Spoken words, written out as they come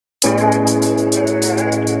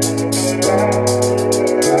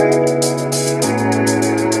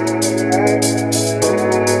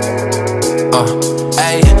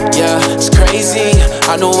It's crazy.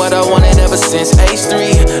 I knew what I wanted ever since age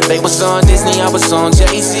 3. They was on Disney, I was on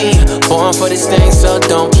Jay-Z. Born for this thing, so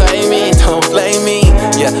don't play me, don't blame me.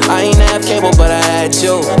 Yeah, I ain't have cable, but I had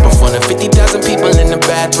you. Before the 50,000 people in the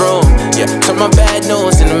bathroom. Yeah, turn my bad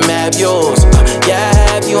news into mad views. Yeah, I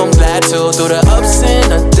have you, I'm glad to. Through the ups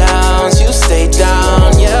and the downs, you stay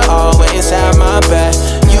down. Yeah, always have my back.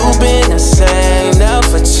 You've been the same,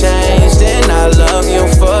 never changed, and I love you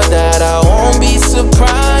for that. I won't be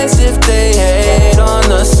surprised if they hate on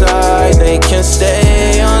the side. They can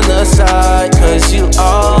stay on the side, cause you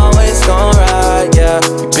always gon' ride. Yeah,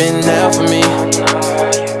 you've been there for me.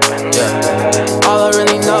 Yeah, all I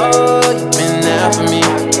really know, you've been there for me.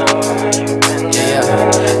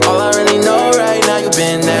 Yeah, all I really know right now, you've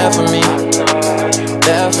been there for me.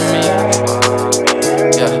 There for me.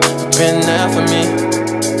 Yeah, you've been there for me.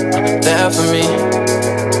 There for me.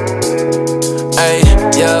 Ay,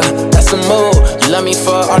 yeah, that's a move. You love me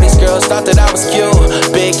for all these girls thought that I was cute.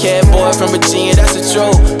 Big head boy from Virginia, that's the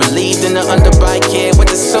truth. Believed in the underbite kid with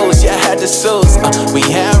the suits. Yeah, I had the suits. We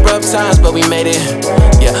had rough times, but we made it.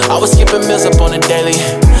 Yeah, I was skipping meals up on the daily.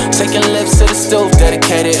 Taking lifts to the stove,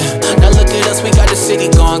 dedicated. Now look at us, we got the city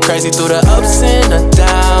going crazy. Through the ups and the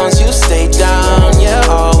downs, you stay down. Yeah,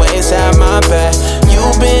 always have my back.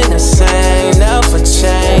 You've been the same, never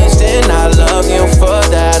changed, and I love you for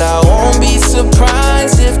that. I won't be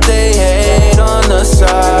surprised if they hate on the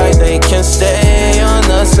side. They can stay on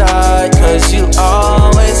the side, cause you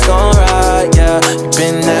always gon' ride. Yeah, you've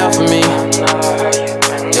been there for me.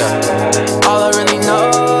 Yeah, all I really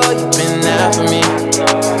know, you've been there for me.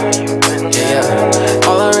 Yeah,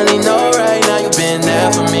 all I really know right now, you've been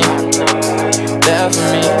there for me. There for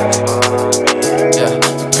me. Yeah,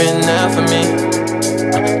 you've been there for me.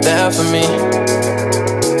 There for me.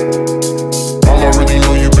 All I really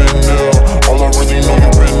know, you've been there. All I really know,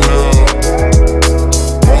 you've been there.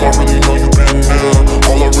 All I really know, you've been there.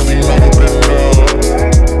 All I really know, you've been there.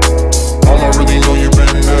 All I really know, you've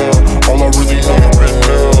been there. All I really know, you've been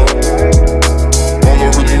there. All I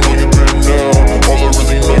really know, you've been there. All I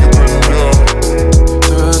really know, you've been there.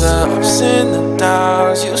 Through the ups and the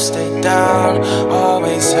downs, you stay down.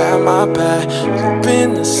 Always have my back. You've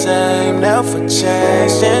been the same, never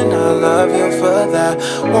changed, and I love you for that.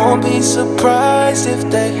 Won't be surprised if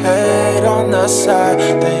they hate on the side.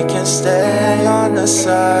 They can stay on the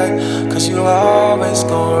side, cause you always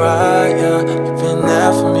gon' ride. Yeah, you've been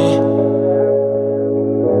there for me.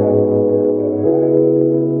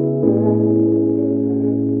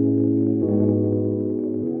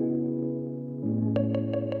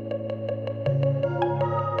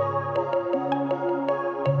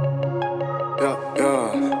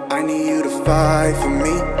 I need you to fight for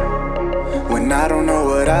me when I don't know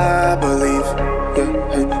what I believe. Yeah,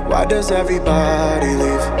 hey, why does everybody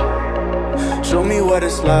leave? Show me what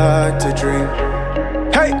it's like to dream.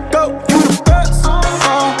 Hey, go, you the best.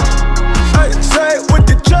 Hey, say it with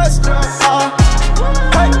the chest.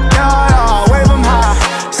 Hey, yeah, wave them high,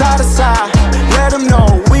 side to side. Let them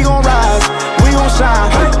know we gon' rise, we gon'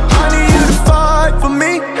 shine. Hey, I need you to fight for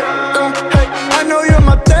me. Hey, I know you're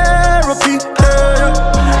my therapy.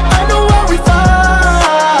 I know why we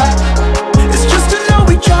fight. It's just to know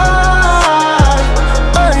we tried.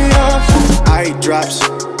 I eat drops.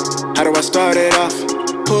 How do I start it off?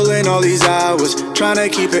 Pulling all these hours, trying to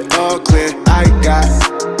keep it all clear. I got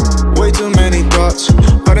way too many thoughts,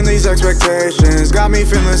 putting these expectations got me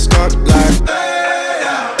feeling stuck like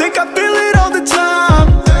think I feel it all the time.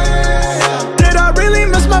 Did I really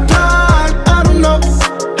miss my prime? I don't know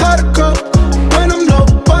how to cope when I'm low,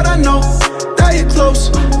 but I know that you're close,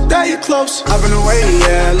 that you're close. I've been away,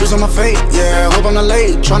 yeah, losing my faith, yeah. Hope I'm not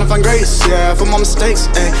late, trying to find grace, yeah. For my mistakes,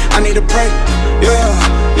 ayy, I need to pray, yeah,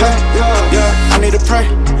 yeah, yeah, yeah. I need to pray,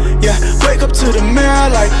 yeah. Wake up to the mirror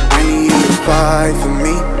like I need you to fight for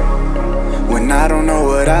me when I don't know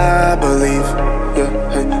what I believe. Yeah,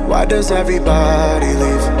 hey, why does everybody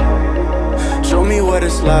leave? Show me what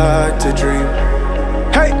it's like to dream.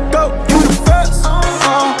 Hey, go, you the best.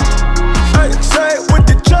 Hey, say it with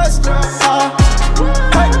the chest.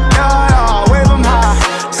 Hey, yeah, wave them high,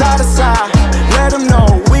 side to side. Let them know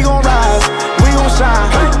we gon' rise, we gon' shine.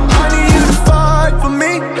 Hey, I need you to fight for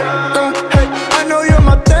me. Hey, I know you're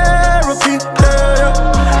my therapy. Yeah,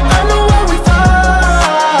 I know why we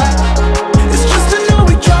fight. It's just to know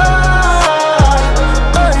we tried.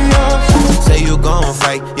 Hey, yeah. Say you gon'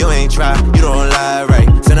 fight, you ain't try, you don't lie right.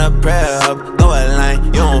 Send a prayer up, go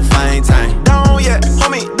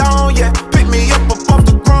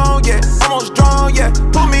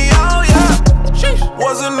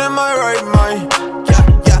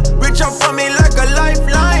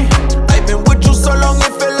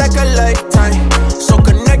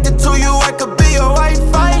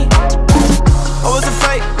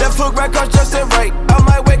took records just to write. Out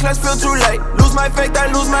my way, class feel too late. Lose my faith, I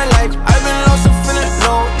lose my life. I've been lost and feeling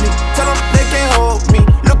lonely. Tell them they can't hold me.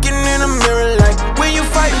 Looking in the mirror like, when you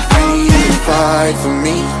fight for me. I need you to fight for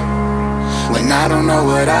me when I don't know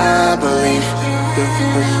what I believe.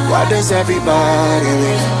 Why does everybody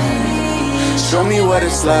leave? Show me what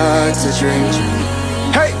it's like to dream.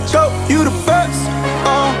 Hey, go, you the best.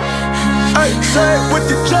 Hey, say it with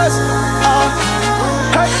your chest.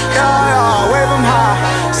 Hey, yeah, wave them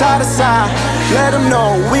high, side to side. Let them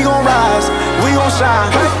know we gon' rise, we gon'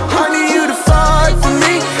 shine. Hey, I need you to fight for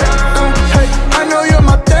me. Hey, I know you're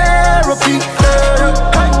my therapy.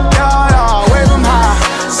 Hey, yeah, wave them high,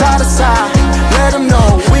 side to side. Let them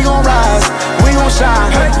know we gon' rise, we gon'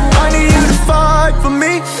 shine. Hey, I need you to fight for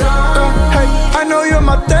me. Hey, I know you're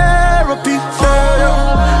my therapy.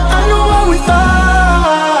 I know how we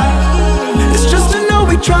fight. It's just to know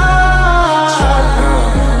we try.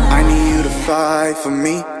 I need you to fight for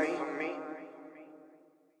me.